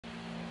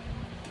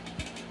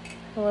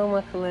Hello,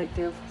 my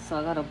collective. So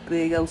I got a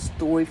big old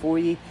story for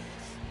you.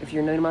 If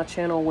you're new to my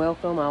channel,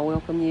 welcome. I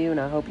welcome you,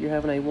 and I hope you're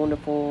having a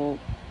wonderful.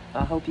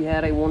 I hope you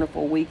had a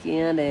wonderful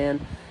weekend,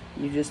 and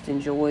you just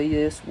enjoy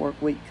this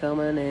work week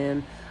coming.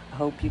 And I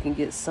hope you can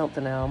get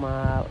something out of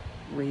my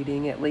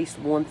reading, at least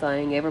one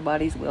thing.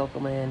 Everybody's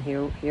welcome, and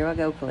here I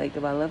go,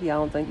 collective. I love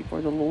y'all, and thank you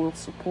for the loyal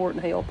support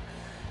and help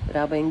that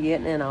I've been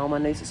getting, and all my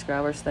new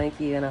subscribers. Thank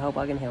you, and I hope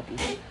I can help you.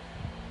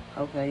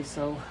 Okay,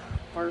 so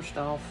first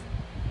off.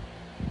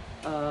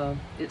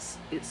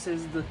 It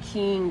says the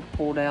king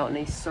pulled out in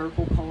these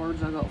circle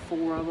cards. I got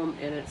 4 of them,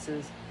 and it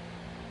says,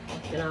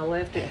 and I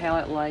left it how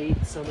it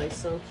laid. So there's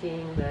some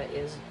king that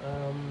is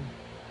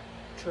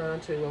trying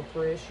to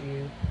oppress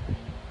you.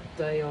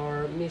 They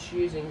are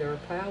misusing their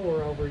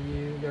power over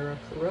you. They're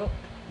corrupt.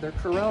 They're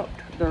corrupt.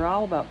 They're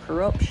all about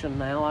corruption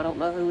now. I don't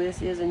know who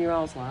this is in your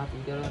all's life.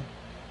 You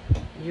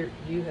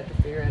have to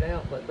figure it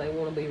out. But they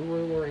want to be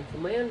ruler and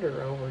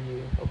commander over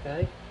you.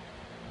 Okay,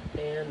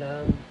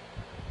 and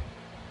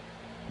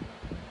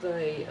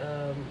they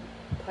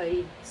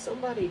paid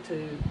somebody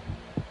to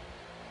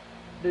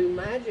do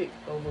magic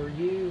over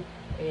you,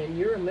 and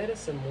you're a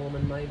medicine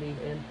woman maybe,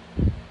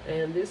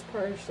 and this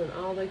person,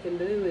 all they can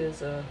do is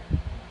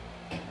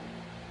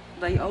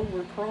they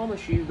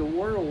overpromise you the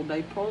world.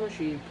 They promise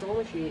you,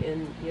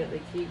 and yet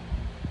they keep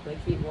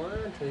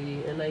lying to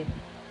you, and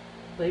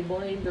they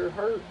blame their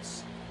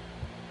hurts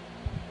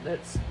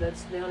that's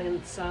down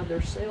inside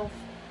their self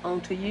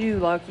onto you,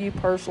 like you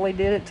personally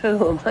did it to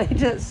them. Ain't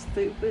that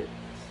stupid?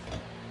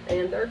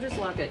 And they're just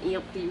like an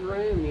empty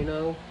room, you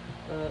know.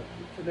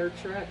 They're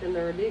trapped in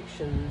their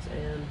addictions,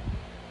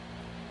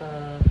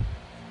 and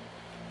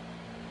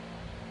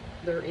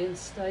they're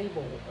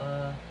unstable.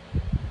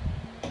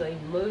 They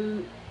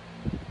move.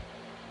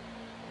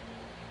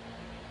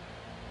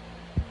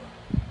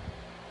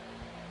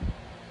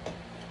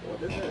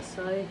 What does that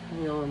say?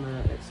 Hang on a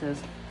minute. It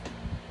says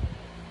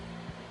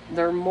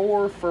they're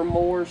more for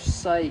more's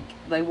sake.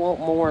 They want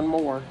more and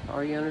more.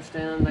 Are you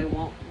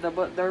understanding?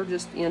 But they're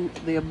just in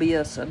the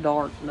abyss, a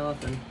dark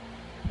nothing.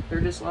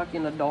 They're just like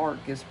in the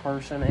darkest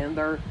person,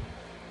 and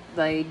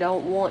they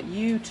don't want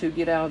you to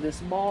get out of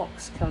this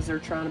box because they're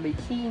trying to be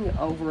king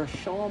over a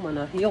shaman,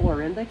 a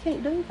healer, and they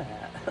can't do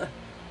that.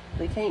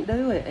 They can't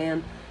do it,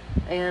 and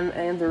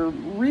they're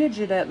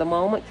rigid at the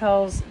moment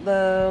because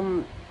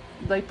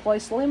they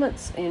place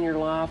limits in your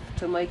life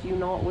to make you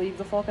not leave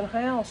the fucking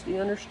house. Do you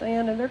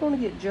understand? And they're going to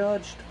get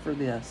judged for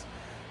this.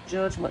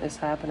 Judgment is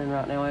happening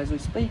right now as we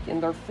speak,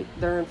 and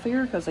they're in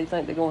fear because they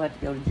think they're going to have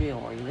to go to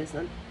jail. Are you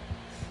listening?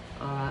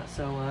 Alright,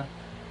 so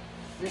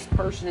this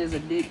person is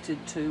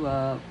addicted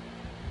to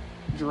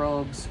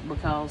drugs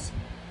because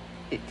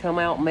it come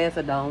out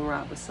methadone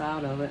right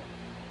beside of it,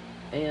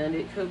 and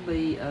it could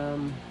be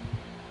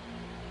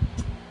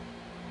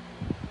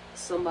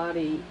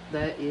somebody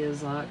that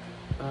is like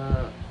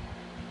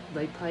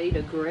they paid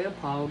a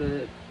grandpa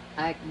to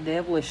act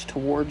devilish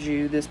towards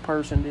you. This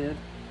person did,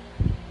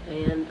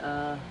 and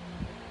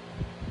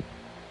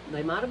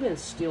they might have been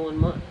stealing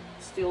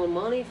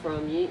money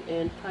from you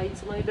and paid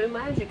somebody to do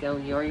magic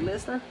on you. Are you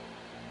listening?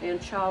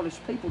 And childish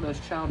people does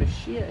childish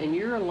shit, and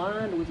you're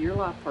aligned with your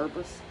life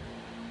purpose.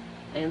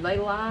 And they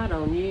lied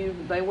on you.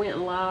 They went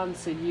and lied and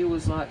said you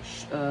was like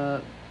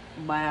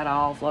bad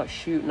off, like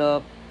shooting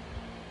up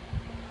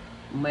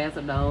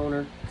methadone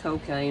or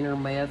cocaine or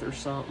meth or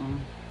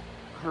something,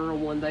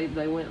 heroin. They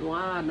went and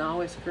lied, and all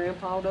this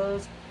grandpa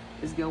does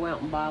is go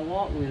out and buy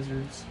lot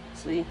lizards.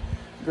 See,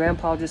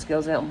 grandpa just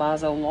goes out and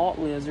buys old lot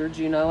lizards.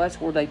 You know,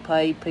 that's where they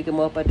pick them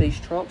up at these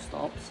truck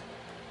stops.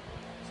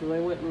 So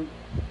they went and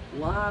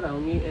lied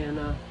on you, and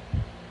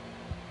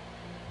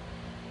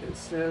it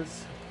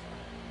says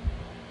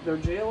they're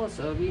jealous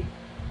of you,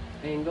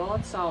 and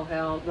God saw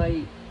how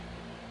they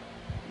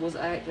was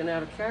acting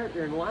out of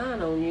character and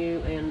lying on you,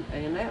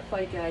 and that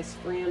fake ass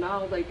friend,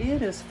 all they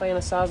did is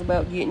fantasize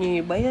about getting you in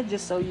your bed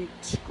just so you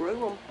screw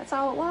them. That's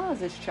all it was,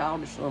 this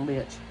childish little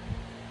bitch.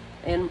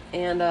 And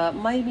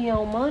maybe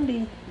on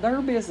Monday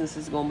their business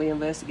is going to be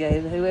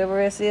investigated.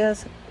 Whoever this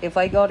is, if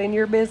they got in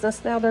your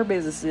business now, their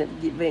business is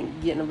getting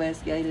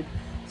investigated.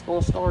 It's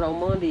going to start on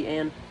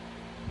Monday,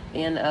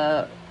 and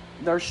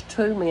there's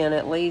 2 men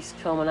at least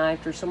coming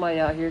after somebody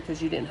out here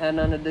because you didn't have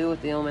nothing to do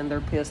with them, and they're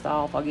pissed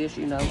off. I guess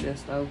you know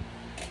this though.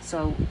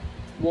 So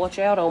watch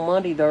out on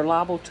Monday. They're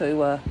liable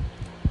to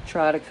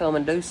try to come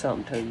and do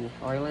something to you.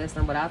 Are you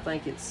listening? But I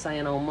think it's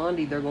saying on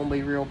Monday they're going to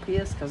be real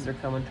pissed because they're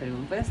coming to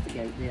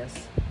investigate this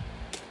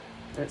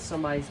that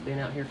somebody's been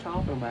out here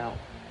talking about.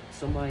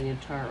 Somebody in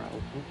tarot,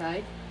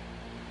 okay?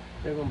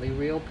 They're going to be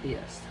real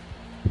pissed.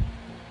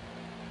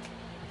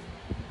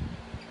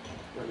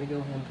 Let me go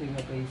ahead and pick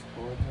up these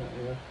cards right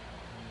here.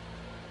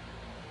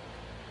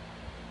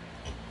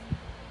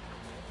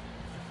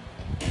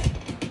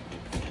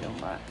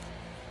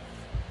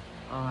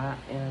 Alright,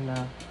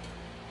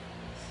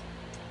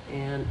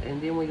 and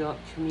then we got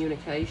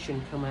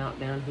communication come out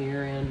down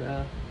here,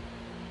 and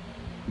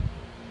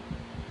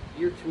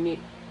you're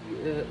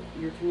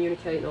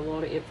communicating a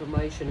lot of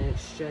information and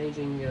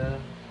exchanging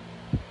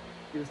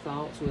your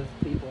thoughts with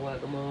people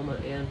at the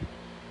moment,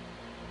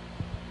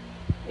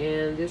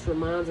 And this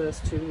reminds us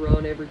to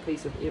run every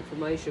piece of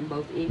information,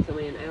 both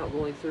incoming and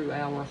outgoing, through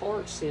our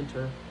heart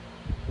center,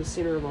 the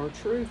center of our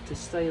truth, to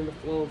stay in the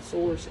flow of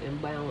source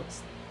and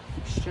balance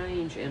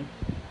exchange. And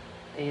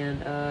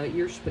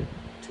you're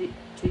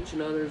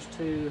teaching others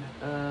to,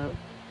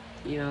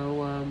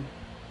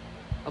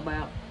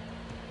 about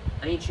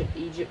ancient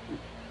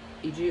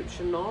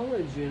Egyptian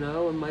knowledge,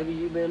 and maybe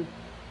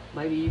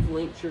you've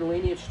linked your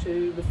lineage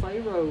to the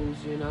pharaohs,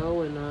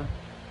 and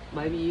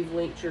maybe you've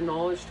linked your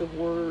knowledge to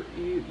where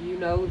you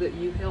know that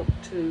you helped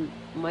to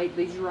make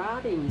these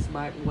writings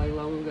back way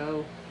long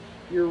ago.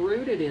 You're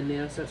rooted in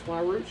this. That's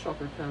why root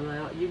chakra come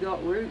out. You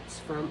got roots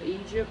from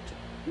Egypt,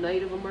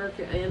 Native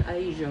America, and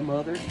Asia,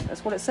 mother.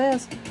 That's what it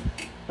says,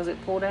 because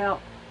it pulled out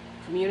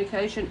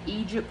communication,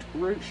 Egypt,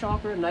 root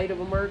chakra,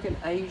 Native American,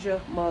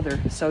 Asia, mother.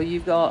 So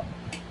you've got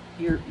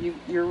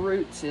your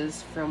roots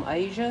is from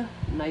Asia,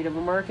 Native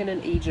American,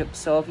 and Egypt.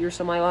 So if you're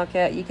somebody like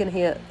that, you can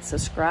hit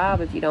subscribe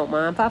if you don't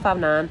mind.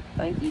 559.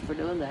 Thank you for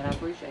doing that. I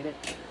appreciate it.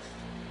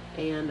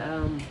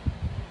 And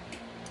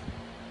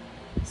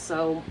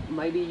so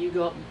maybe you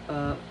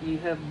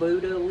have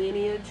Buddha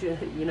lineage,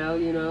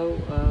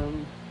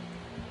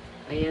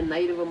 and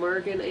Native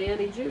American and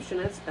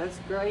Egyptian. That's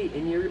great,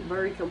 and you're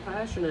very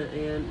compassionate,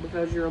 and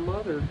because you're a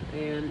mother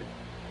and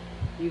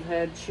you've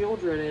had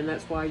children, and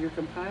that's why you're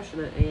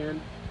compassionate.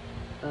 And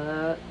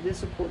this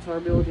supports our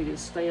ability to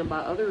stand by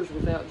others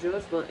without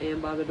judgment,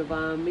 and by the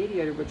divine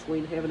mediator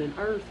between heaven and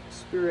earth,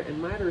 spirit and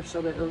matter,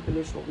 so that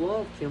unconditional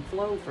love can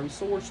flow from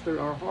source through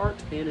our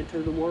heart and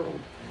into the world.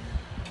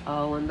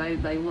 And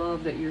they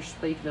love that you're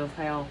speaking of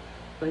how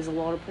there's a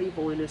lot of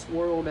people in this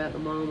world at the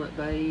moment,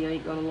 they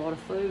ain't got a lot of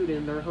food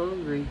and they're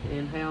hungry,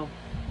 and how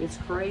it's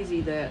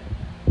crazy that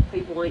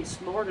people ain't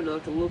smart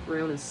enough to look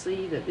around and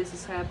see that this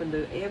has happened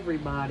to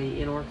everybody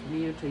in our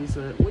communities.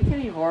 That we can't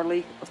even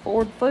hardly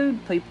afford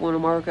food, people in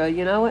America,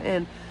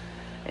 and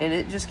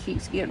it just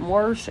keeps getting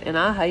worse, and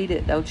I hate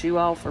it, don't you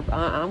all?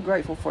 I'm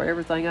grateful for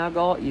everything I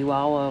got, you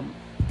all.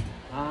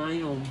 I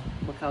am,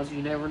 because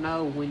you never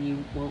know when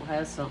you won't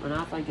have something.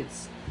 I think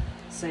it's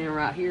saying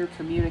right here,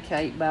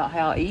 communicate about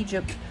how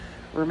Egypt,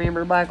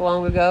 remember back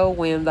long ago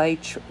when they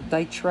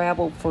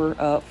traveled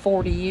for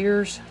 40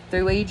 years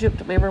through Egypt.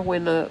 Remember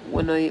when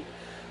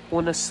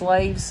the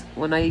slaves,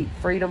 when they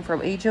freed them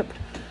from Egypt,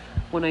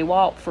 when they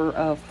walked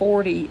for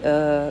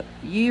 40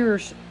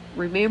 years,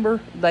 remember,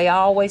 they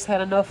always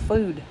had enough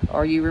food.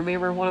 Or you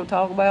remember what I'm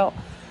talking about?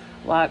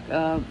 Like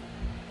the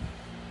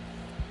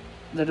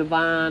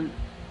divine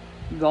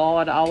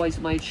God always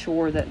made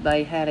sure that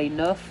they had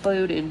enough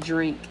food and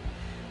drink.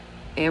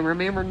 And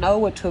remember,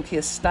 Noah took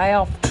his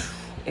staff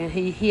and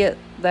he hit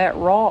that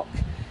rock,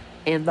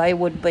 and they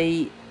would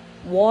be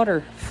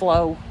water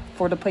flow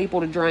for the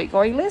people to drink.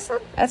 Are you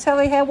listening? That's how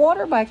they had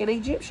water back in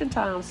Egyptian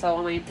times. So,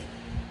 I mean,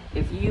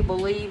 if you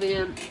believe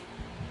in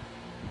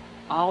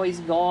all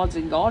these gods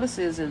and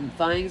goddesses and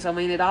things, I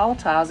mean, it all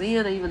ties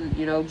in, even,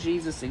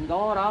 Jesus and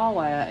God, all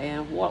that.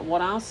 And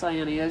what I'm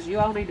saying is, you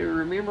all need to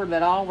remember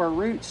that all of our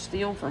roots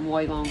stem from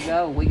way long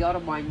ago. We got to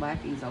bring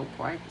back these old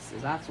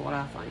practices. That's what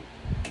I think.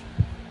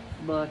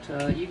 But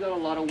you got a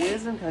lot of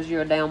wisdom, because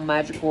you're a damn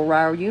magical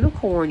rare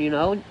unicorn,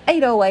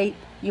 808.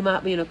 You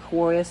might be an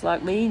Aquarius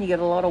like me, and you get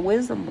a lot of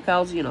wisdom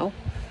because, you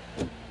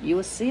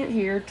were sent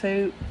here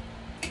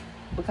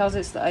because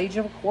it's the age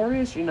of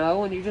Aquarius,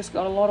 and you just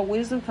got a lot of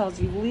wisdom because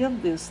you've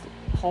lived this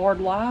hard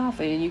life,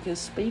 and you can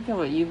speak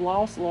on it. You've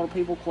lost a lot of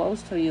people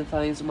close to you and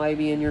things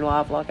maybe in your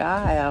life like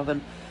I have,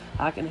 and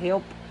I can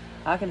help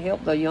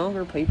the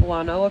younger people.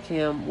 I know I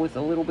can, with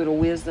a little bit of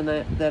wisdom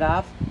that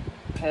I've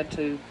had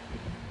to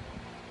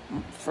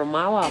from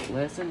my life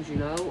lessons, and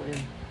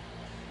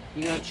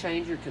you got to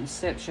change your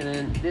conception.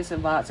 And this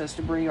invites us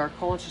to bring our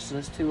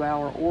consciousness to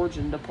our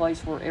origin, the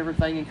place where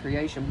everything in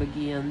creation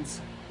begins.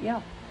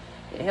 Yeah,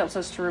 it helps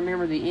us to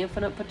remember the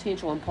infinite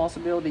potential and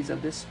possibilities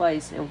of this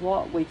space, and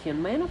what we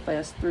can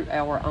manifest through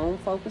our own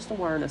focused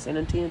awareness and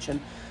intention.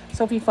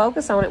 So if you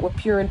focus on it with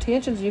pure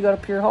intentions, you got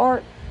a pure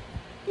heart,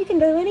 you can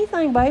do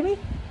anything, baby.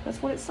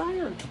 That's what it's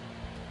saying.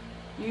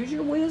 Use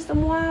your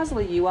wisdom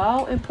wisely, you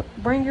all, and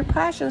bring your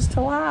passions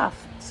to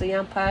life. See,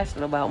 I'm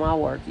passionate about my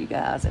work, you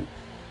guys,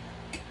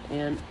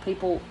 and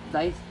people,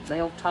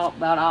 they'll talk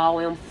about all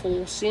them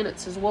full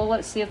sentences. Well,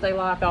 let's see if they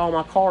like all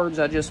my cards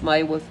I just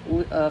made with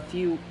a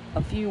few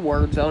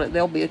words on it.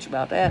 They'll bitch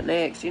about that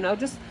next.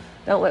 Just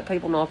don't let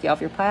people knock you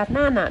off your path.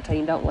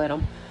 919, don't let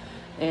them.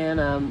 And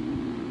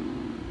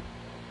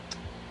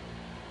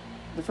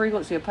the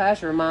frequency of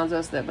passion reminds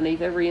us that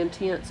beneath every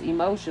intense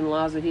emotion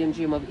lies a hidden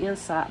gem of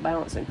insight,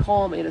 balance, and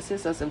calm. It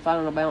assists us in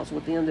finding a balance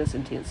within this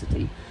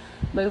intensity,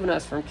 moving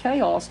us from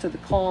chaos to the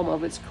calm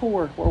of its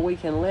core, where we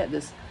can let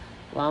this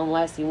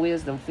long-lasting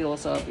wisdom fill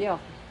us up. Yeah.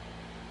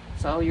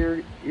 So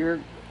you're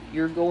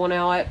going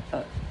out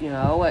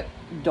at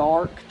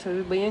dark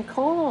to being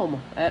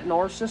calm, at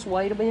narcissist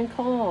way to being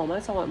calm.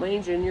 That's all it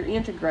means, and you're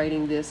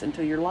integrating this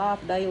into your life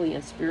daily,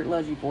 and Spirit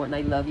loves you for it, and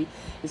they love you,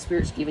 and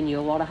Spirit's giving you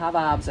a lot of high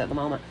vibes at the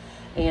moment.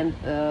 And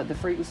the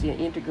frequency of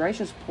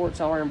integration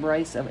supports our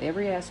embrace of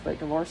every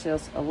aspect of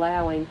ourselves,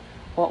 allowing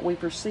what we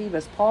perceive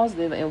as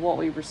positive and what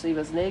we perceive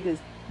as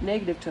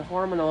negative to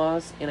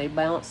harmonize in a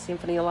balanced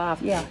symphony of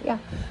life. Yeah.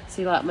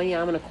 See, like me,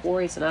 I'm an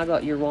Aquarius, and I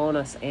got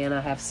Uranus, and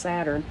I have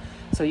Saturn.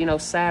 So,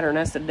 Saturn,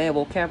 that's the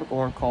devil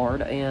Capricorn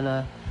card.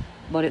 And,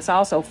 but it's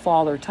also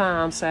Father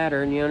Time,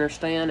 Saturn, you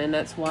understand? And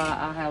that's why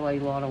I have a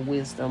lot of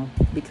wisdom,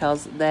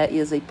 because that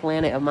is a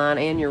planet of mine,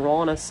 and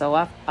Uranus. So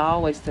I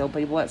always tell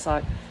people, it's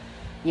like,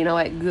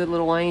 that good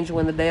little angel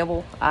in the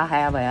devil, I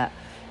have that.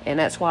 And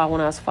that's why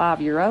when I was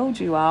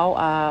 5-year-old,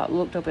 I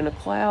looked up in the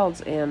clouds,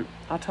 and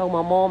I told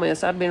my mom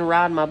this. I'd been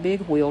riding my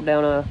big wheel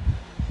down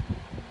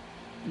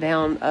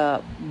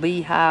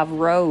Beehive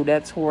Road.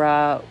 That's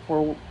where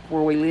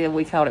we live.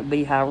 We called it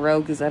Beehive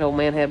Road because that old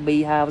man had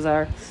beehives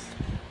there.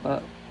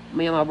 But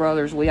me and my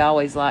brothers, we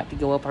always liked to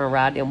go up and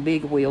ride them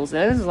big wheels.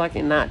 Now, this is like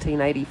in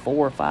 1984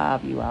 or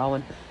 5,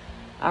 and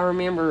I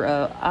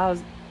remember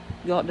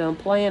got done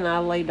playing. I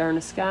laid there in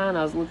the sky, and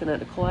I was looking at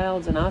the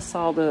clouds, and I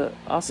saw the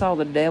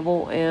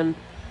devil and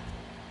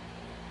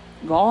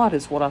God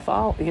is what I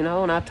thought,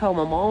 and I told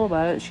my mom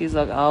about it, and she's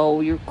like,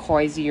 oh, you're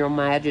crazy, your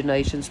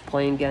imagination's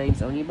playing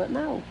games on you. But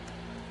no,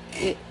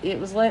 it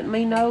was letting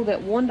me know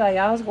that one day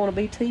I was going to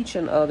be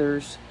teaching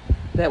others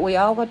that we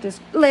all got this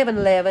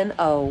 11.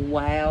 Oh,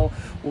 wow,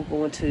 we're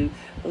going to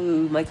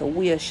make a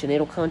wish, and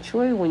it'll come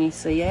true when you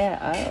see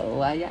that.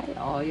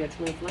 Yeah,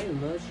 twin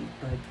flame loves you,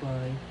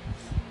 baby.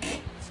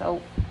 So,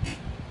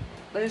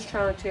 they was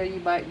trying to tell you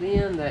back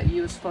then that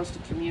you were supposed to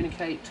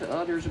communicate to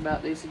others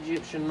about this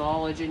Egyptian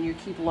knowledge, and you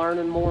keep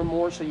learning more and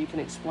more so you can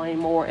explain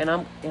more. And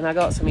I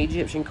got some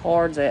Egyptian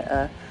cards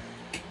that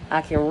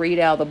I can read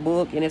out of the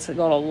book, and it's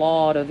got a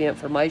lot of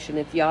information.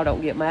 If y'all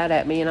don't get mad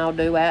at me, and I'll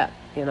do that,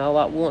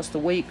 like once a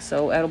week.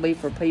 So that'll be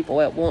for people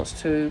that wants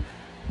to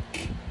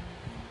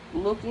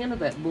look into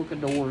that Book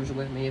of Doors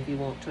with me if you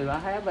want to. I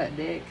have that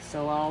deck,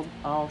 so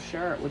I'll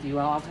share it with you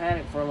all. I've had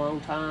it for a long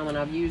time, and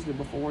I've used it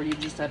before. You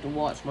just have to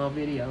watch my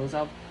videos.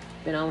 I've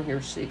been on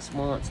here 6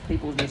 months.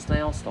 People just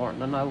now starting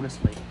to notice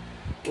me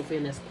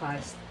within this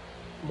past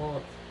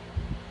month.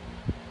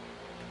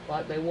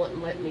 Like they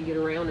wouldn't let me get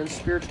around in the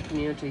spiritual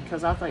community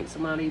because I think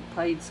somebody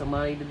paid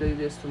somebody to do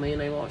this to me, and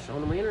they watched it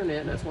on the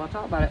internet, and that's why I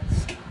talk about it.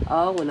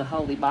 Oh, in the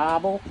Holy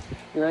Bible,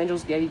 your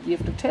angels gave you a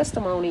gift of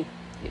testimony.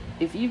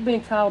 If you've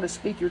been called to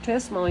speak your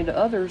testimony to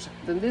others,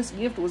 then this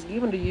gift was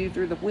given to you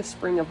through the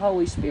whispering of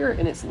Holy Spirit,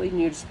 and it's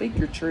leading you to speak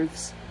your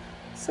truths.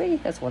 See,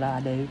 that's what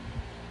I do.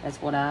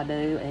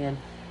 And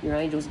your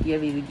angels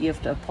give you the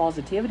gift of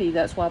positivity.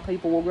 That's why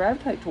people will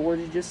gravitate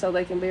towards you, just so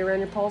they can be around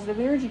your positive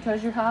energy,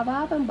 because you're high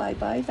vibing,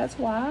 baby. That's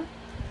why.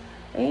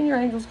 And your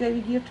angels gave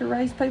you a gift to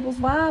raise people's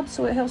vibes,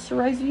 so it helps to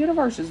raise the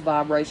universe's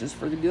vibrations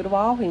for the good of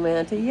all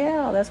humanity.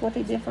 Yeah, that's what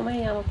they did for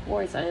me. I'm of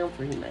course I am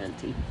for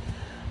humanity.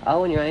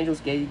 Oh, and your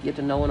angels gave you a gift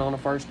of knowing on the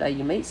first day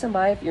you meet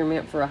somebody if you're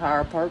meant for a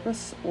higher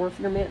purpose or if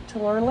you're meant to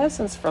learn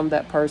lessons from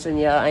that person.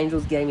 Yeah,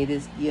 angels gave me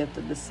this gift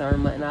of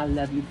discernment, and I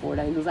love you for it,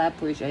 angels. I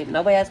appreciate it.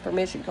 Nobody has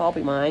permission to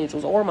copy my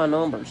angels or my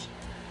numbers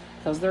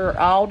because they're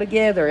all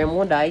together. And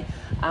one day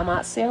I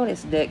might sell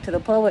this deck to the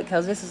public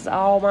because this is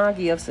all my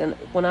gifts. And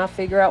when I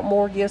figure out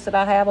more gifts that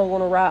I have, I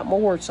want to write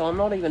more. So I'm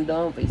not even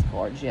done with these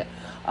cards yet.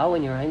 Oh,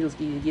 and your angels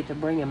give you the gift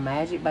of bringing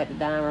magic back to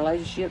dying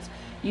relationships.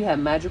 You have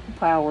magical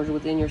powers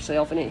within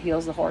yourself, and it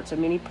heals the hearts of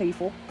many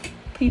people.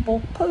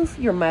 Poof,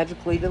 you're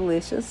magically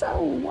delicious.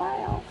 Oh,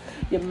 wow.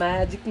 You're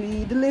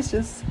magically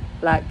delicious.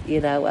 Like,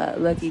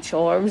 Lucky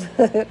Charms.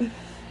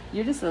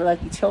 You're just a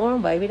lucky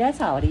charm, baby. That's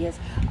all it is.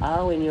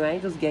 Oh, and your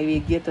angels gave you a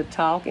gift of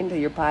talking to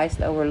your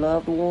past over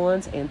loved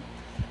ones, and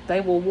they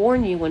will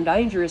warn you when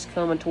danger is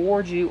coming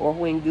towards you or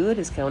when good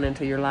is coming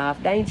into your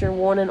life. Danger,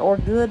 warning, or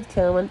good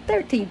coming.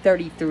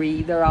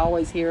 1333. They're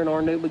always here in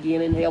our new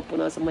beginning,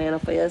 helping us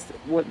manifest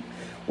what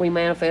we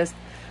manifest,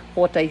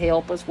 what they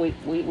help us. We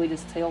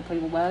just tell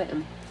people about it.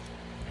 And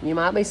you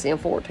might be seeing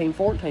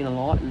 1414 a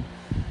lot, and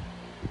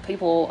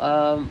people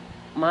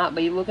might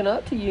be looking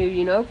up to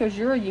you, because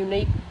you're a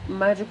unique,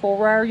 magical,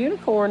 rare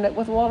unicorn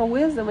with a lot of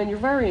wisdom, and you're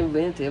very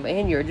inventive,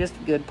 and you're just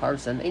a good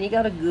person, and you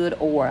got a good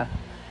aura.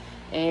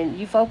 And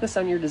you focus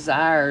on your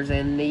desires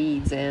and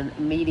needs and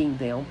meeting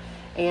them.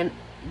 And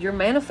you're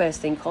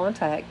manifesting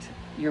contact.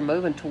 You're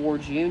moving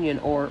towards union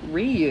or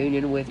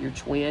reunion with your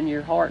twin.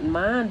 Your heart and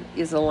mind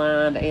is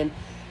aligned. And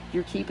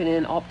you're keeping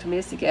an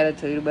optimistic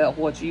attitude about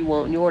what you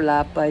want in your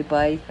life,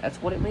 baby.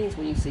 That's what it means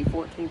when you see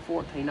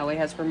 1414. Nobody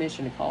has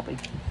permission to copy.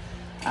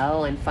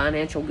 Oh, and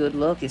financial good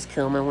luck is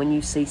coming when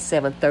you see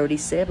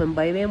 737,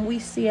 baby. And we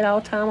see it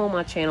all the time on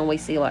my channel. We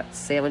see like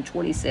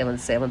 727,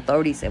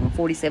 737,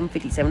 47,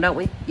 57, don't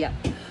we? Yeah.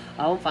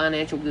 Oh,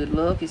 financial good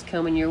luck is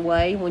coming your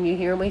way when you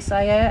hear me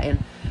say that.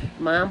 And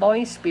mind, body,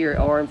 and spirit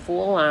are in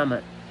full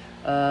alignment.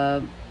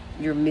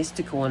 Your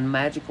mystical and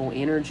magical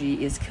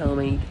energy is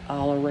coming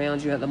all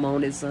around you at the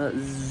moment. It's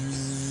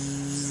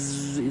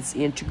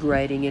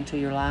integrating into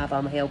your life.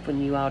 I'm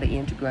helping you all to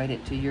integrate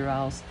it to your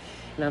all's.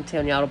 And I'm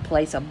telling y'all to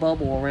place a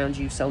bubble around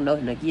you so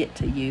nothing to get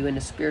to you in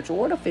the spiritual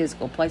or the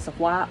physical. Place a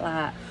white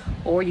light,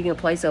 or you can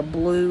place a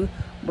blue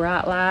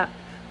bright light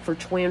for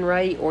twin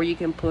ray, or you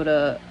can put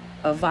a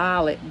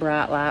violet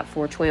bright light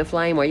for twin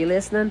flame. Are you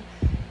listening?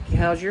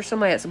 Because you're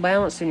somebody that's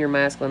balanced in your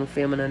masculine and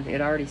feminine. It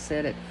already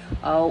said it.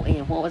 Oh,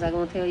 and what was I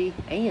going to tell you?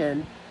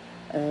 And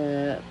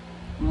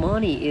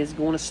money is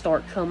going to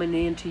start coming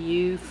into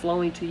you,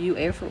 flowing to you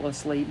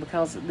effortlessly,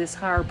 because this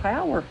higher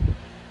power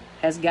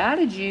has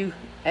guided you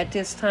at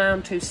this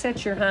time to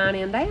set your hind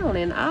end down,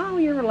 and all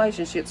your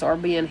relationships are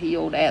being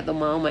healed at the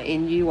moment,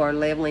 and you are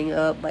leveling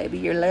up, baby.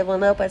 You're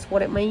leveling up. That's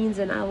what it means.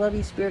 And I love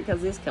you, Spirit,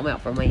 because this come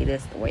out for me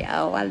this way.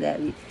 Oh, I love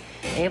you.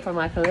 And for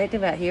my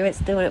collective out here, it's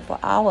doing it for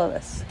all of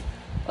us.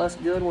 Us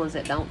good ones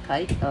that don't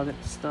take other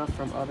stuff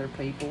from other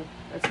people.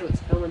 That's what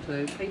it's coming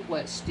to. People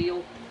that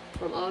steal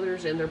from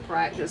others in their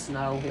practice,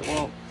 no, it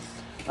won't.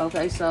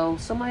 Okay, so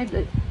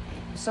somebody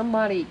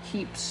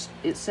keeps,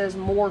 it says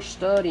more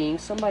studying.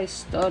 Somebody's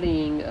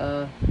studying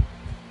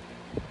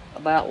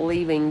about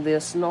leaving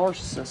this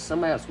narcissist.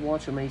 Somebody else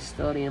watching me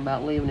studying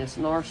about leaving this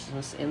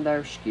narcissist, and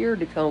they're scared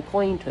to come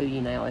clean to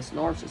you now. This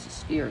narcissist is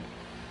scared.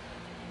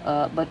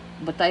 But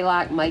they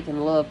like making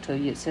love to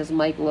you. It says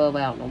make love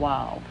out in the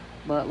wild.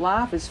 But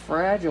life is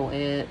fragile,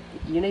 and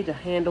you need to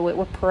handle it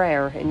with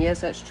prayer. And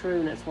yes, that's true,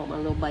 and that's what my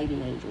little baby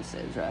angel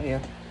says right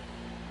here.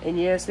 And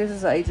yes, this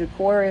is Age of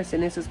Aquarius,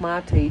 and this is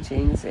my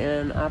teachings,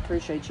 and I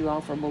appreciate you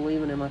all for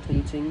believing in my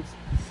teachings.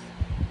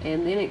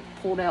 And then it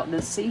pulled out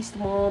deceased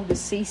mom,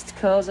 deceased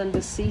cousin,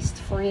 deceased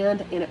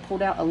friend, and it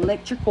pulled out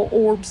electrical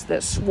orbs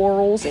that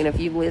swirls. And if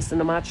you've listened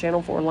to my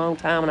channel for a long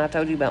time, and I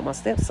told you about my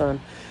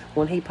stepson,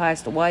 when he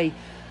passed away,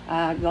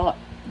 I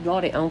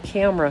got it on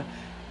camera.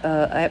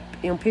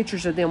 In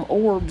pictures of them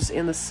orbs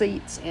in the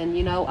seats, and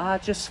you know, I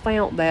just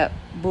found that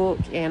book,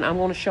 and I'm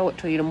going to show it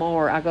to you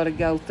tomorrow. I got to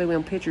go through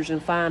them pictures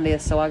and find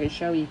this so I can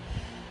show you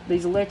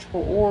these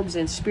electrical orbs.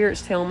 And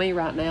Spirit's telling me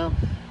right now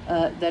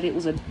that it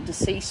was a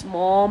deceased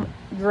mom,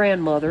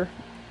 grandmother,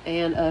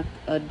 and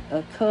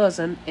a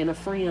cousin and a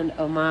friend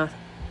of my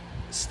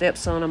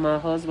stepson and my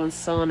husband's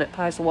son that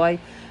passed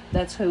away.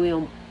 That's who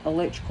them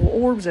electrical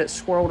orbs that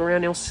swirled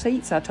around those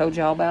seats I told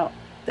y'all about.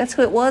 That's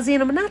who it was in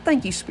them. And I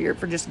thank you, Spirit,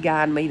 for just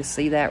guiding me to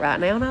see that right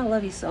now. And I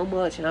love you so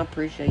much, and I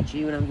appreciate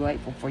you, and I'm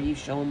grateful for you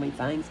showing me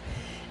things.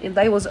 And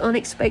they was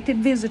unexpected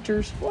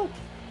visitors. Look,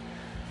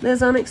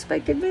 there's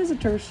unexpected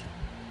visitors.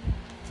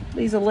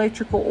 These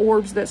electrical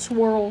orbs that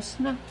swirls.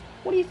 Now,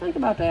 what do you think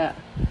about that?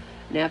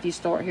 Now, if you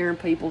start hearing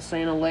people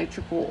saying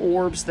electrical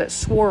orbs that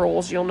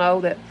swirls, you'll know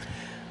that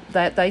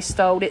they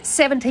stole it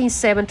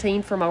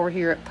 1717 from over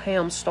here at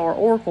Pam Star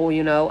Oracle,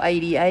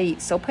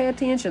 88. So pay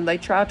attention. They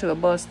try to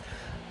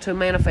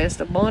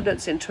manifest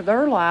abundance into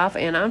their life,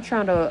 and I'm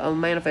trying to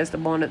manifest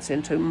abundance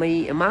into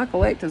me and my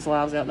collective's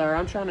lives out there.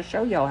 I'm trying to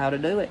show y'all how to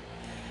do it.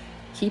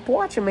 Keep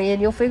watching me,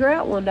 and you'll figure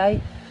out one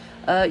day.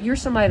 You're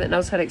somebody that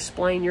knows how to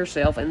explain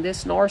yourself, and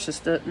this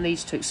narcissist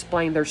needs to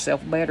explain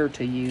themselves better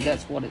to you.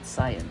 That's what it's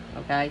saying,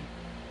 okay?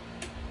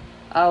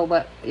 Oh,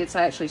 but it's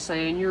actually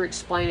saying you're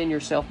explaining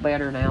yourself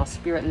better now.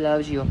 Spirit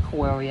loves you,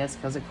 Aquarius,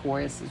 because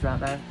Aquarius is right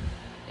there.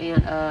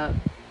 And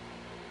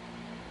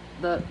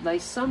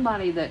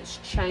somebody that's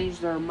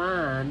changed their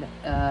mind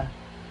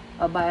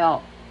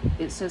about,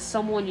 it says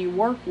someone you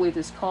work with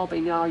is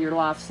copying all your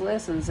life's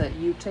lessons that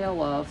you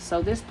tell of.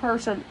 So this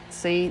person,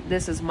 see,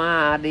 this is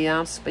my idea.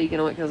 I'm speaking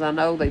on it because I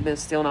know they've been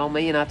stealing on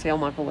me, and I tell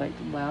my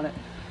collective about it.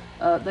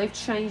 They've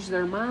changed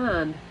their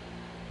mind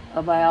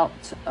about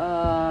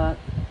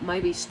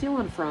maybe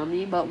stealing from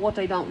you, but what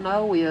they don't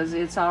know is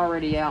it's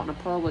already out in the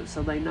public,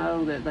 so they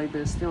know that they've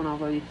been stealing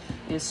off of you.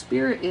 And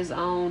Spirit is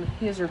on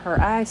his or her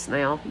ice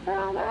now. They're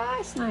on their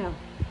ice now.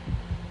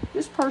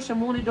 This person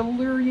wanted to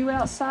lure you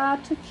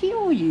outside to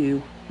kill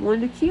you.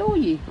 Wanted to kill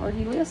you. Are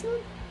you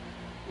listening?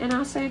 And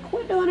I said,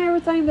 quit doing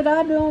everything that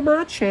I do on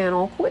my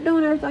channel. Quit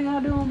doing everything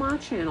I do on my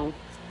channel.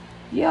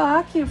 Yeah,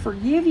 I can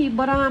forgive you,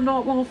 but I'm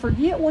not going to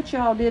forget what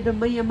y'all did to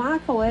me and my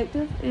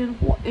collective, and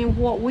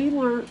what we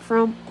learned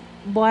from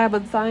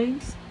blabbing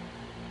things.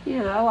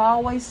 I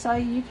always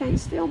say you can't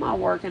steal my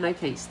work, and they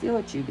can't steal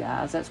it, you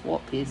guys. That's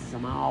what pisses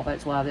them off.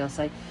 That's why they'll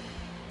say,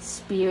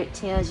 Spirit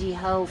tells you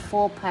whole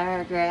full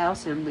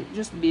paragraphs and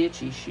just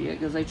bitchy shit,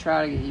 because they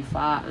try to get you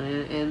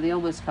fighting, and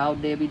they'll just call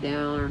Debbie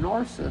Downer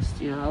narcissist,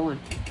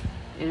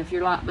 and if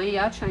you're like me,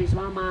 I changed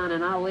my mind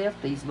and I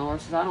left these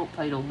narcissists. I don't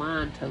pay no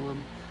mind to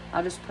them.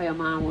 I just pay a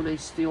mind when they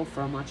steal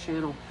from my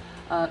channel,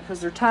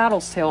 because their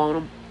titles tell on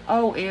them.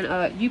 Oh,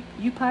 and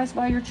you pass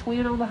by your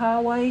twin on the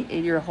highway,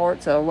 and your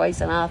hearts are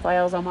racing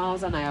 1,000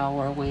 miles an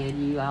hour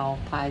when you all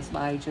pass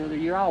by each other.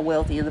 You're all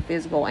wealthy in the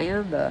physical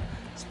and the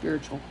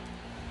spiritual.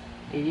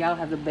 And y'all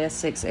have the best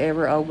sex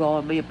ever. Oh,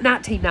 God,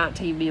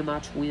 1919, me and my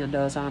twin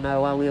does. I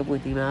know. I live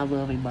with him. I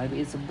love him,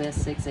 baby. It's the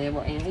best sex ever.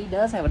 And he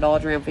does have a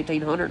Dodge Ram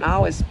 1500. And I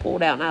always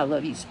pulled out, and I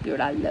love you, Spirit.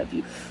 I love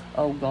you.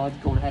 Oh, God,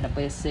 you're going to have the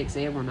best sex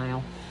ever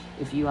now.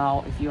 If you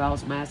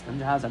all's masculine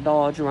has a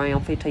Dodge Ram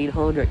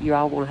 1500, you're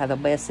all going to have the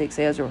best sex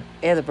ever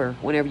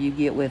whenever you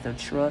get with them.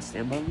 Trust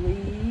and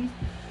believe.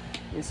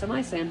 And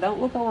somebody's saying,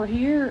 don't look over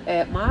here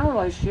at my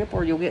relationship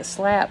or you'll get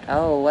slapped.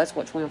 Oh, that's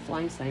what Twin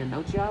Flame's saying.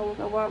 Don't y'all look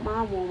over at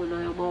my woman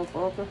now,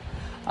 motherfucker.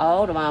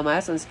 Oh, Divine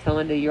Masculine's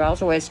coming to your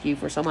also rescue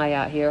for somebody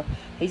out here.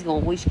 He's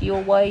going to whisk you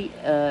away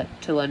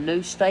to a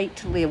new state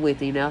to live with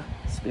him. Now,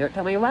 Spirit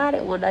told me to write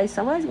it one day.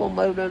 Somebody's going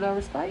to move to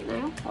another state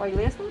now. Are you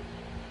listening?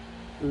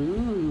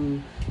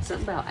 Ooh,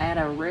 something about at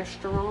a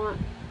restaurant.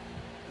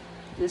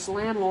 This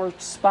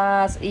landlord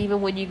spies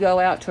even when you go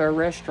out to a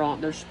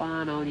restaurant. They're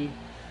spying on you.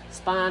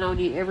 Spying on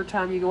you every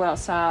time you go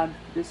outside.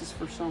 This is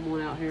for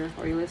someone out here.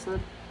 Are you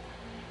listening?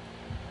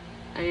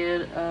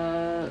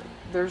 And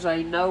there's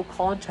a no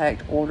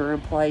contact order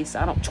in place.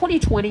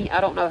 2020, I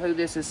don't know who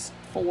this is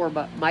for,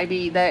 but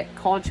maybe that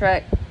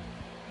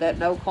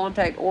no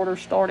contact order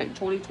started in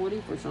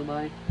 2020 for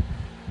somebody.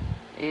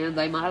 And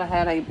they might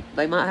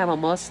have a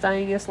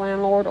Mustang, this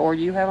landlord, or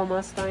you have a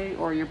Mustang,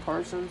 or your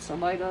person,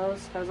 somebody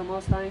has a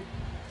Mustang.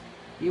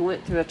 You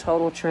went through a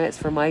total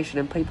transformation,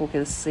 and people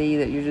can see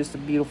that you're just a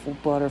beautiful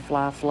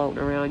butterfly floating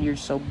around. You're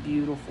so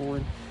beautiful,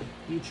 and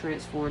you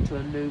transform into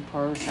a new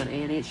person,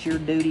 and it's your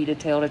duty to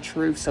tell the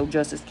truth so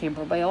justice can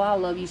prevail. I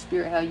love you,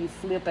 Spirit, how you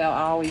flip out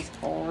all these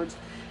cards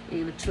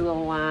into a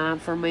line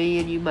for me,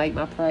 and you make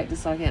my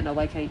practice like that. No,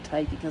 they can't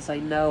take it because they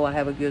know I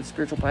have a good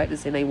spiritual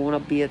practice, and they want a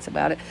bits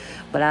about it.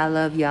 But I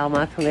love y'all,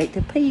 my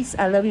collective peace.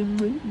 I love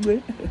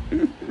you.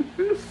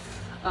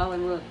 Oh,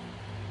 and look.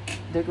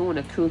 They're going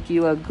to cook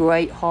you a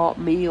great hot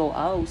meal.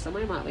 Oh,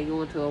 somebody might be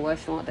going to a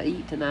restaurant to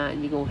eat tonight,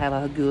 and you're going to have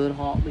a good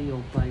hot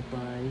meal, baby.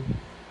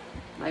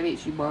 Maybe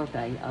it's your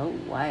birthday. Oh,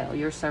 wow.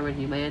 You're serving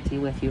humanity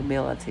with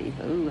humility.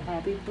 Oh,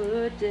 happy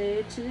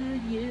birthday to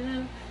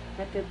you.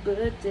 Happy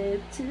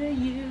birthday to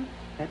you.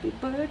 Happy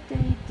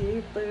birthday,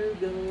 dear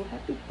Virgo.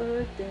 Happy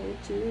birthday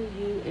to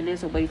you. And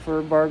this will be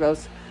for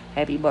Virgos.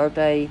 Happy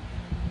birthday.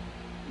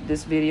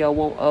 This video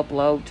won't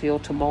upload till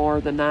tomorrow,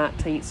 the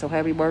 19th. So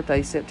happy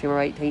birthday, September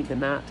 18th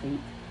and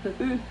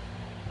 19th.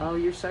 Oh,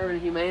 you're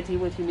serving humanity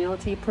with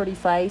humility, pretty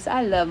face.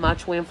 I love my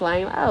twin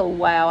flame. Oh,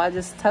 wow. I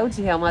just told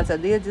you how much I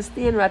did just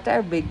then right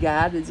there, big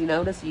guy. Did you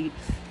notice? You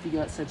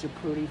got such a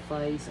pretty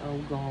face. Oh,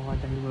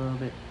 God, they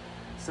love it.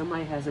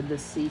 Somebody has a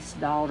deceased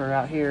daughter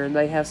out here, and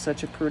they have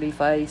such a pretty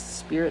face.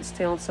 Spirit's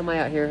telling somebody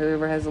out here,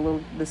 whoever has a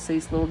little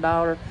deceased little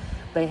daughter,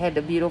 they had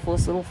the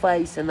beautifulest little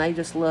face, and they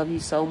just love you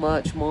so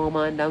much,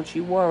 Mama, and don't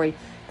you worry,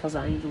 because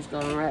the angels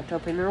got them wrapped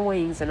up in their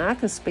wings. And I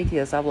can speak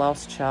this. I've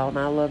lost a child, and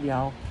I love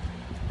y'all.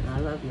 And I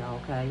love y'all,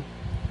 okay?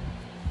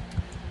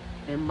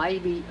 And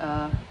maybe,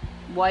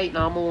 wait,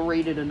 no, I'm going to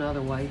read it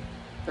another way.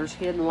 There's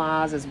hidden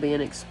lies that's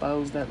being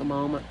exposed at the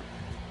moment,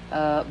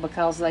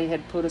 because they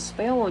had put a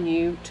spell on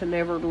you to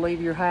never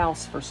leave your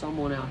house for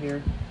someone out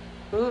here.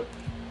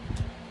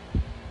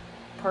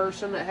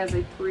 Person that has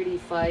a pretty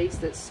face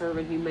that's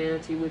serving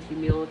humanity with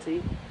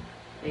humility,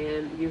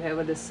 and you have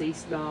a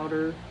deceased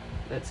daughter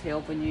that's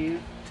helping you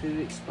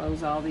to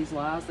expose all these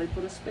lies. They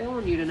put a spell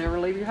on you to never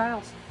leave your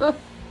house.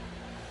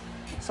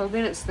 So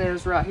then it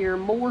says right here,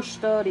 more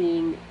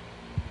studying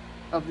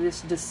of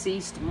this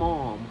deceased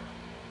mom.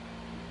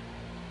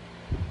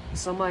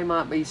 Somebody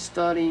might be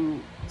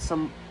studying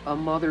a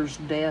mother's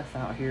death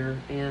out here,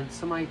 and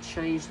somebody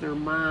changed their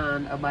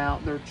mind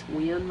about their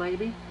twin,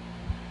 maybe.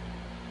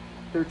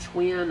 Their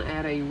twin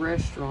at a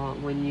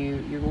restaurant. When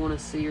you're going to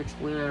see your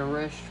twin at a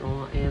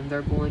restaurant, and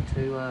they're going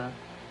to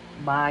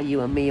buy you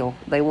a meal.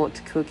 They want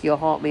to cook you a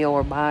hot meal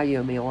or buy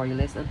you a meal. Are you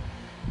listening?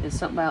 And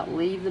something about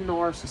leave the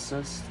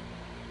narcissist.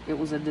 It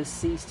was a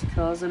deceased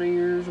cousin of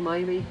yours,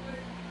 maybe.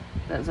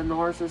 That's a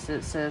narcissist.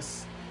 It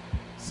says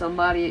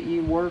somebody that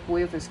you work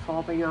with is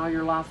copying all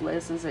your life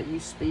lessons that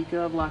you speak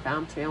of, like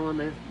I'm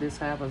telling this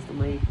happens to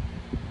me.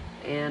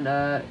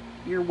 And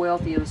you're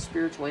wealthy in the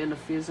spiritual and the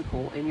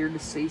physical, and your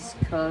deceased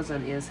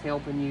cousin is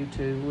helping you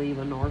to leave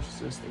a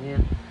narcissist.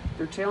 And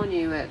they're telling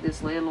you that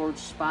this landlord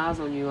spies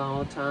on you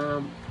all the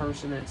time,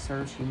 person that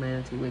serves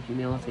humanity with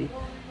humility.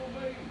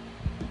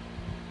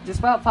 Just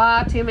about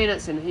 5-10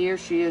 minutes, and here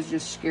she is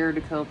just scared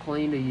to come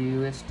clean to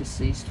you. It's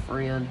deceased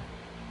friend.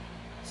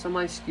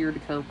 Somebody's scared to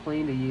come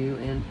clean to you,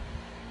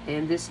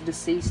 and this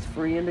deceased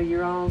friend of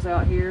yours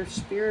out here,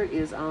 Spirit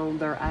is on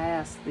their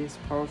ass. This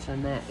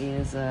person that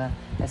is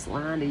that's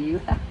lying to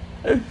you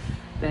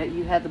that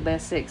you had the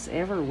best sex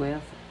ever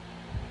with.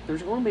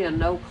 There's going to be a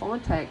no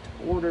contact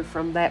order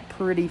from that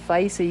pretty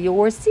face of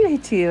yours. You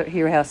need to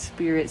hear how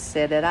Spirit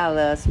said that. I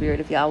love Spirit.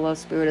 If y'all love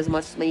Spirit as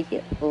much as me,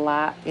 hit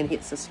like and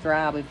hit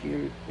subscribe if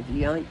you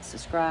ain't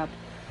subscribed.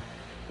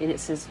 And it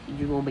says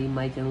you're going to be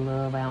making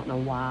love out in the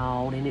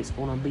wild, and it's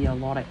going to be a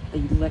lot of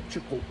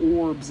electrical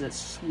orbs that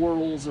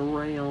swirls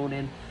around,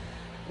 and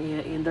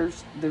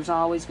there's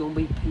always going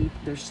to be people.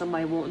 There's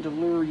somebody wanting to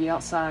lure you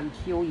outside and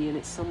kill you, and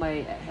it's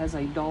somebody that has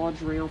a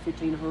Dodge Ram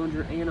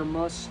 1500 and a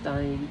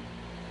Mustang,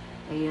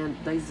 and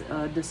this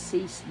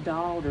deceased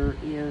daughter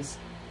is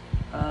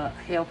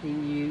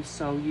helping you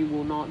so you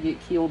will not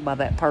get killed by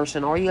that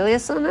person. Are you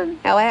listening?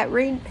 How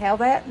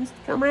that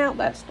come out,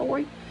 that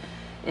story?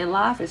 And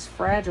life is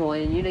fragile,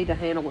 and you need to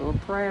handle it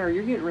with prayer.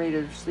 You're getting ready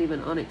to receive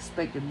an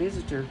unexpected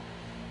visitor,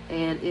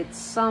 and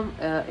it's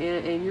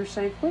and you're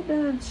saying, quit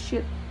doing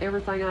shit,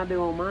 everything I do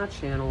on my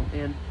channel.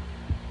 And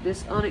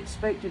this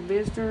unexpected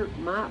visitor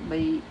might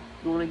be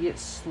going to get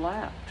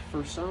slapped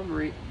for some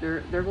reason.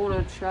 They're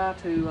going to try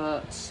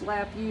to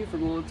slap you for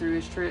going through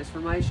this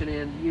transformation,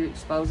 and you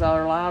expose all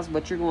their lies,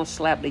 but you're going to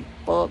slap the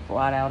fuck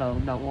right out of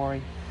them. Don't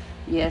worry.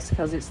 Yes,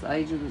 because it's the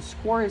age of the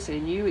Aquarius,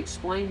 and you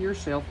explain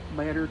yourself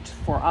better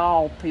for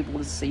all people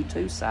to see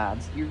two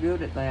sides. You're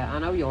good at that. I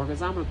know you are,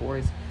 because I'm an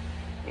Aquarius.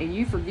 And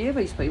you forgive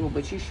these people,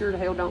 but you sure the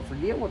hell don't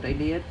forget what they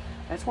did.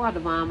 That's why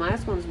Divine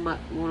Masculines might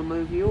want to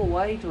move you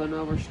away to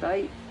another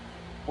state.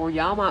 Or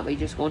y'all might be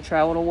just going to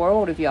travel the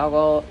world if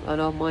y'all got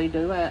enough money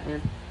to do that.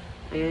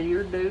 And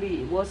your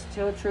duty was to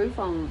tell the truth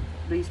on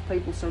these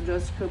people so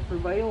justice could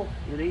prevail.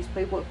 And these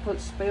people that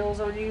put spells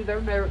on you, they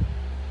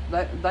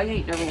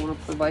ain't never going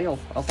to prevail,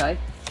 okay?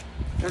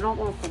 They're not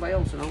going to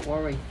prevail, so don't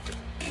worry.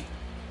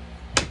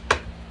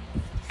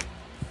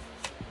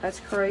 That's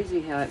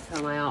crazy how it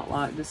come out,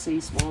 like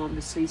deceased mom,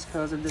 deceased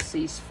cousin,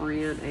 deceased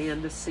friend,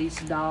 and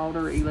deceased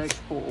daughter,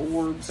 electrical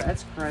orbs.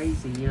 That's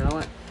crazy, you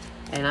know.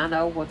 And I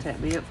know what that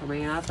meant for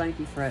me, and I thank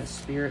you for that,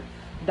 Spirit.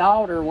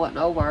 Daughter wasn't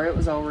over, it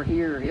was over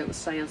here. It was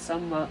saying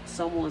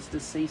someone's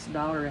deceased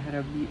daughter had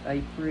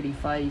a pretty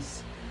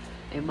face.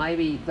 And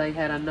maybe they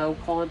had a no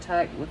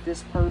contact with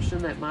this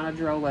person that might have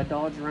drove a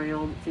Dodge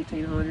Ram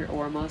 1500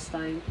 or a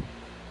Mustang.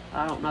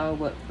 I don't know,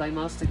 but they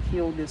must have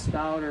killed this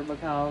daughter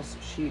because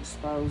she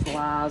exposed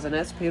lies. And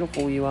that's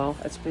pitiful, you all.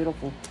 That's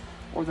pitiful.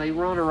 Or they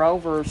run her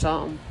over or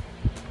something.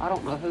 I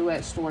don't know who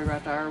that story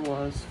right there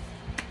was.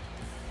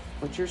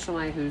 But you're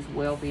somebody who's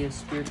wealthy and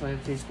spiritual and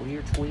physical.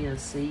 Your twin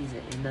sees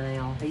it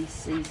now. He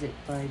sees it,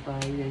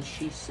 baby, and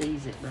she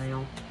sees it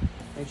now.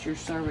 That you're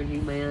serving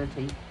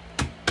humanity.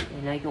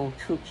 And they gonna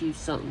cook you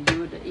something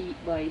good to eat,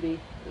 baby.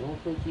 They're gonna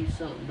cook you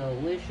something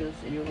delicious.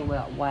 And you're gonna be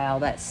like, wow,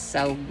 that's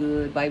so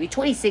good, baby.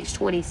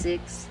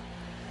 2626.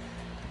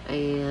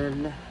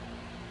 And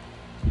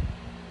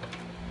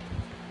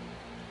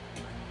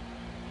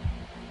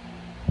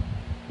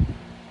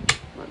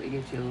let me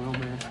get you a little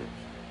message.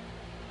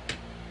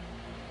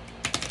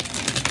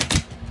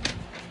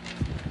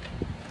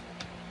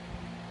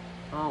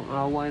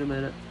 Oh, wait a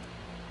minute.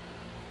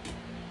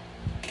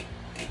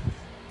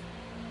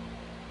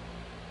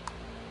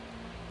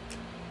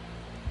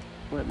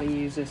 Let me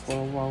use this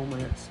little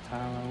romance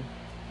tarot.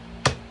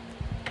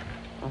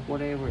 Or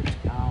whatever it's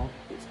called.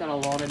 It's got a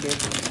lot of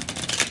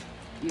different...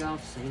 Y'all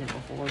have seen it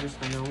before, just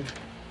hang on.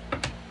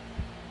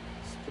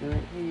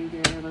 Spirit, here you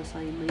give us a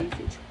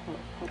message.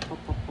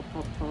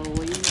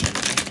 Please.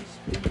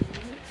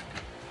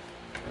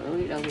 Oh,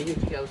 you know, here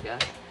she goes,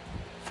 guys.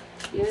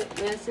 Get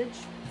it? Message?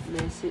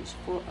 Message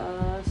for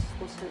us.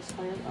 What's that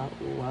saying? Oh,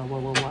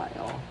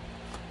 wow.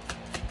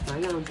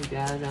 Hang on, you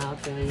guys. I'll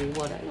tell you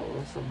what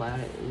else about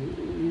it.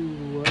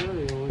 Ooh, what else?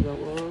 Ooh.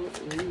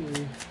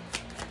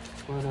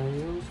 What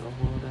else?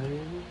 What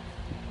else?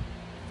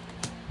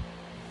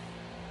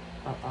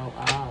 Oh.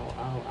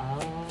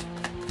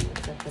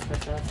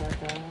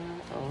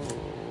 Oh,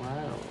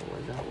 wow.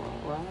 Was that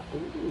what?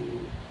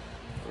 Ooh.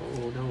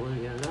 Oh, don't want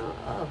to get it.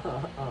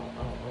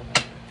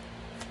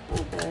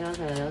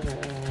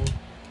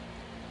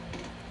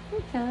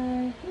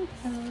 Okay.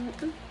 Okay.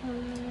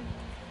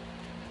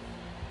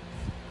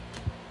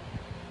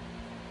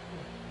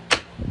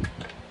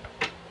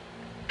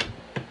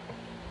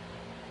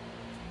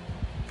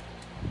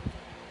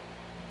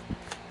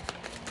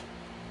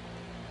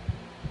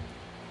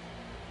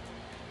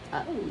 Oh,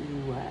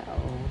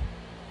 wow.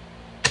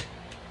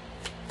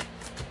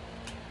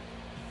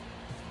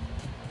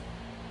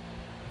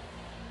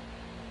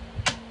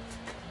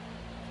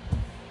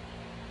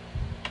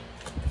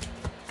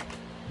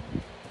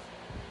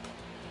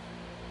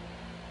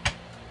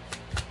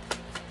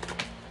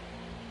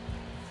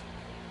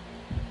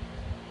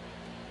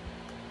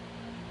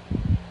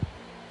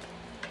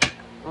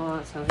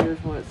 Alright, so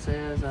here's what it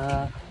says.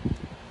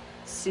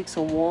 Six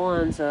of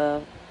Wands.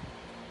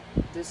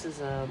 This is,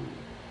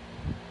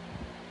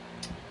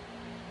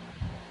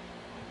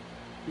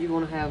 you're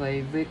going to have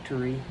a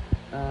victory.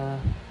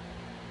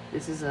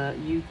 This is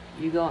you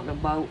got in a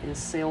boat and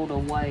sailed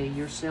away.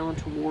 You're sailing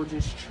towards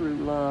this true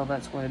love.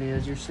 That's what it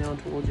is. You're sailing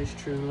towards this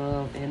true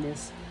love. And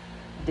this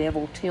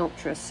devil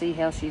temptress, see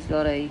how she's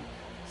got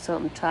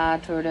something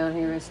tied to her down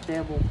here? This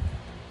devil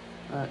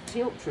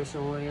temptress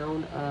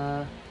around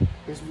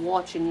is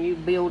watching you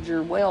build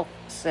your wealth.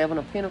 Seven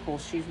of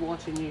Pentacles. She's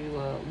watching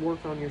you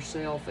work on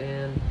yourself,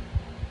 and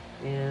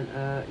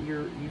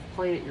you've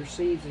planted your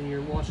seeds and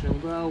you're watching them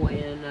grow.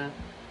 And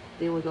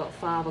then we got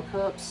Five of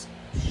Cups.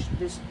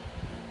 This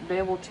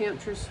devil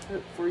temptress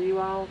for you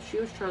all, she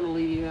was trying to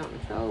leave you out in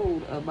the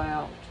cold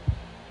about...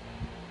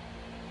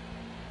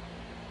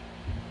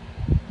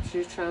 She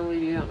was trying to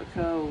leave you out in the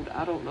cold.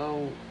 I don't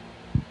know.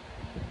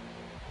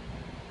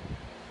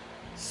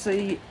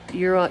 See,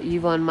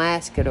 you've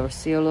unmasked it, or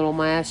see a little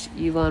mask.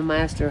 You've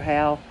unmasked her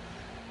how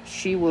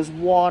she was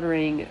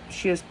watering.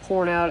 She was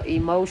pouring out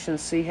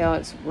emotions. See how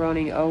it's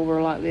running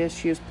over like this?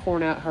 She was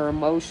pouring out her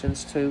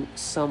emotions to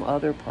some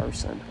other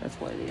person. That's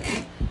what it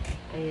is.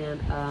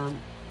 And,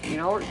 you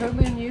know, it could have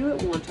been you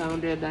at one time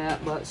did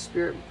that, but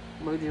Spirit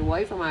moved you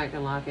away from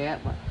acting like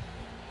that. But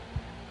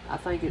I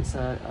think it's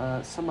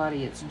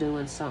somebody that's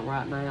doing something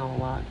right now.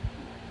 Like,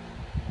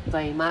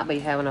 they might be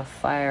having a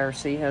fire.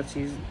 See how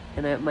she's...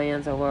 And that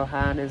man's over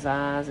hiding his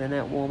eyes, and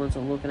that woman's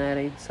looking at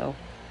him. So,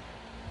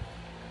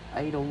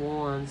 8 of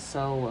Wands.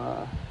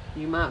 So,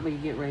 you might be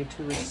getting ready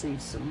to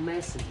receive some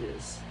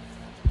messages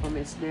from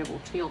this devil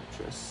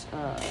temptress,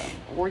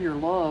 or your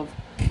love.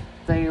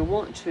 They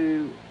want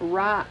to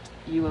write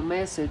you a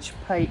message,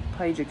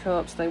 Page of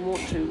Cups. They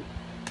want to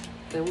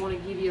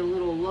give you a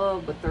little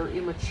love, but they're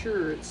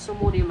immature. It's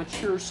someone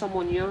immature,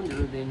 someone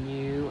younger than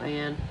you,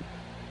 and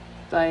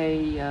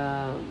they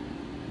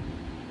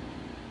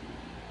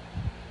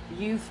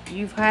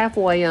you've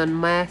halfway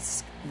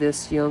unmasked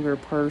this younger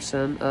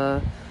person,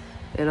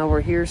 and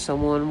over here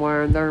someone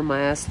wearing their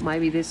mask.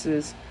 Maybe this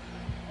is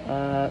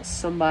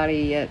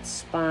somebody that's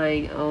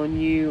spying on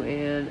you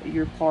and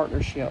your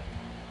partnership.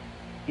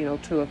 You know,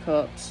 Two of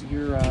Cups,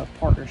 your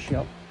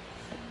partnership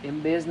in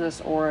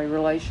business or a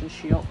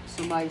relationship.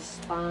 Somebody's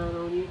spying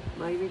on you,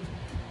 maybe,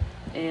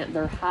 and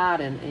they're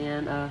hiding.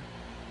 And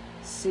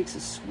Six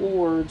of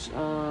Swords,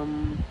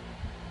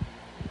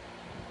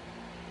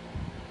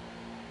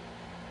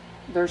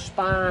 they're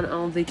spying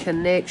on the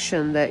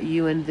connection that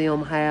you and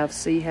them have.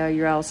 See how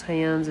your all's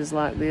hands is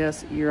like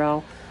this? You're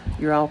all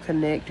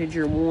connected.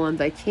 You're one.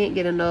 They can't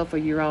get enough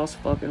of your all's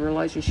fucking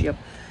relationship,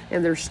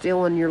 and they're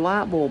stealing your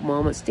light bulb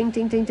moments. Ding,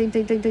 ding, ding, ding,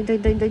 ding, ding, ding,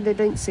 ding, ding, ding, ding,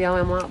 ding. See all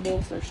them light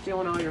bulbs? They're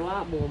stealing all your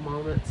light bulb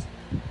moments,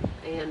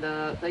 and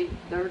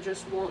they're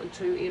just wanting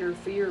to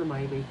interfere.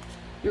 Maybe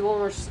you're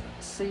going to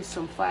see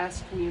some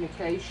fast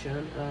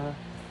communication.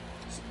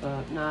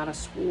 Knight of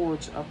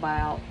Swords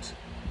about.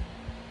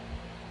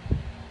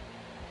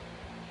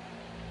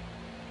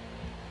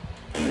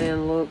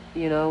 And look,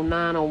 you know,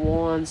 Nine of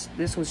Wands,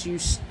 this was you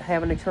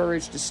having the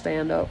courage to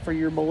stand up for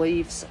your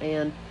beliefs,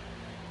 and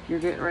you're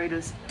getting ready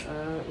to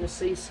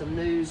receive some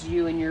news,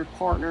 you and your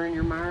partner in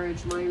your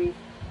marriage, maybe.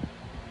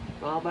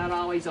 All about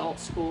all these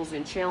obstacles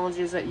and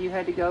challenges that you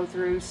had to go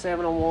through.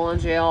 Seven of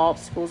Wands, yeah,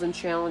 obstacles and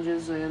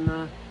challenges,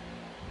 and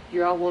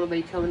you're all going to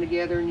be coming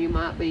together, and you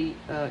might be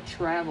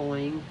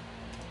traveling.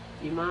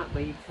 You might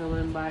be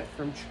coming back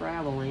from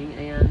traveling,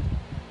 and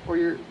or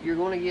you're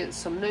going to get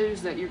some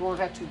news that you're going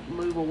to have to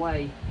move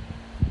away.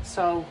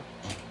 So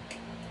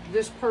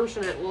this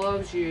person that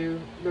loves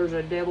you, there's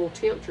a devil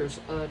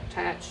temptress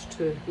attached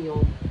to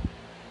him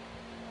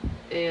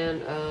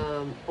and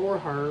or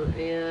her,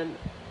 and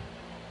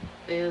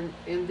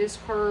this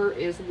her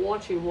is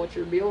watching what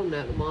you're building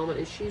at the moment,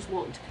 and she's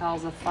wanting to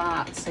cause a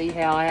fight. See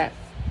how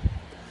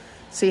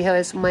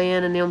this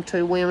man and them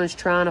two women's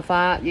trying to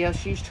fight? Yeah,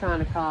 she's trying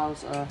to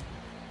cause a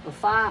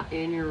fight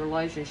in your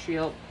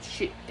relationship,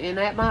 and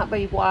that might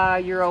be why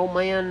your old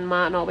man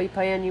might not be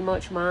paying you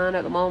much mind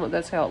at the moment.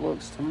 That's how it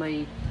looks to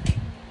me.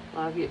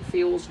 Like it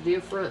feels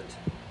different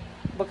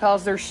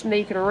because they're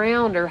sneaking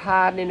around, they're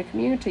hiding in the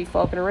community,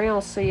 fucking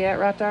around. See that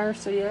right there?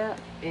 See that?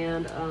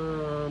 And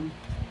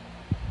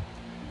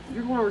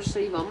you're going to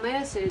receive a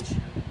message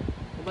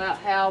about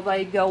how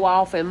they go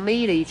off and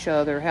meet each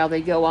other.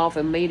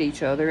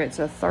 It's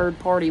a third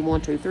party.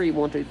 1, 2, 3.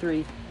 1, 2,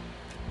 3.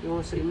 You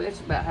want to see a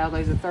message about how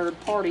there's a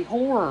third-party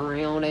whore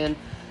around and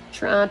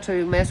trying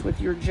to mess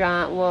with your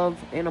giant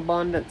love and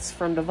abundance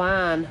from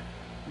Divine.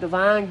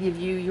 Divine give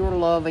you your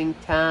loving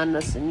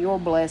kindness and your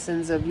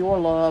blessings of your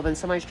love, and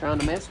somebody's trying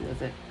to mess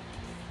with it.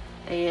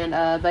 And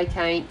they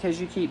can't, because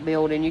you keep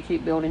building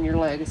your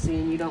legacy,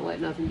 and you don't let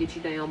nothing get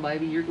you down,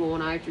 baby. You're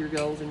going after your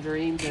goals and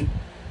dreams, and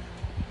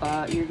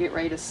you're getting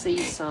ready to see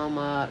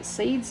some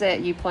seeds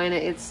that you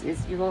planted.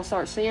 You're going to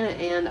start seeing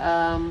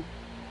it,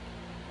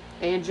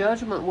 and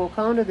judgment will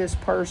come to this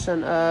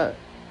person.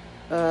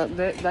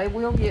 They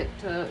will get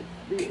the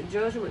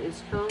judgment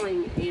is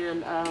coming,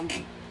 and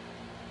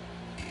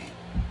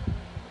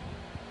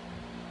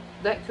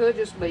that could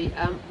just be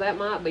that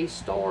might be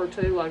star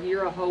too. Like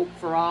you're a hope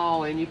for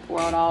all, and you pour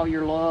out all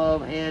your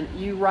love, and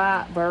you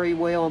write very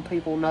well, and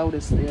people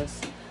notice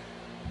this.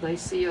 They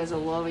see you as a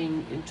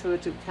loving,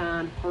 intuitive,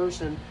 kind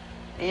person,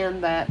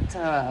 and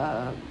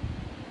that.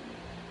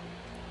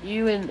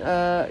 You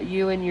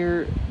and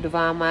your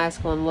divine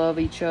masculine love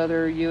each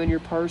other. You and your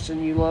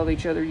person, you love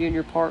each other. You and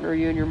your partner,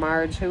 you and your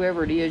marriage,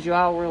 whoever it is, you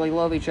all really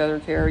love each other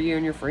and care. You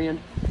and your friend,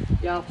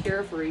 y'all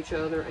care for each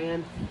other,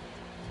 and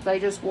they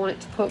just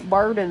wanted to put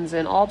burdens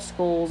and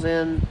obstacles,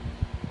 and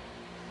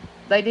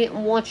they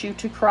didn't want you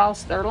to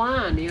cross their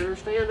line. Do you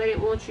understand? They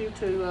didn't want you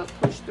to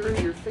push through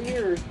your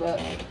fears, but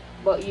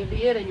you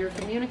did, and you're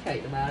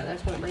communicating about it.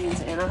 That's what it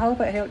means. And I hope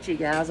it helped you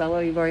guys. I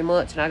love you very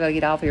much, and I gotta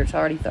get off here. It's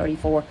already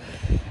 34.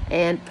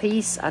 And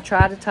peace. I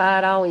tried to tie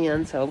it all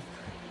in. So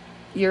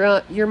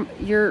you're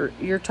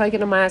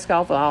taking the mask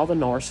off of all the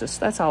narcissists.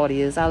 That's all it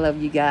is. I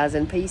love you guys,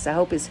 and peace. I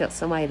hope it's helped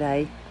somebody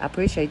today. I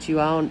appreciate you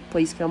all, and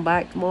please come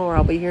back tomorrow.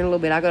 I'll be here in a little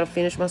bit. I gotta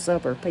finish my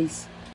supper. Peace.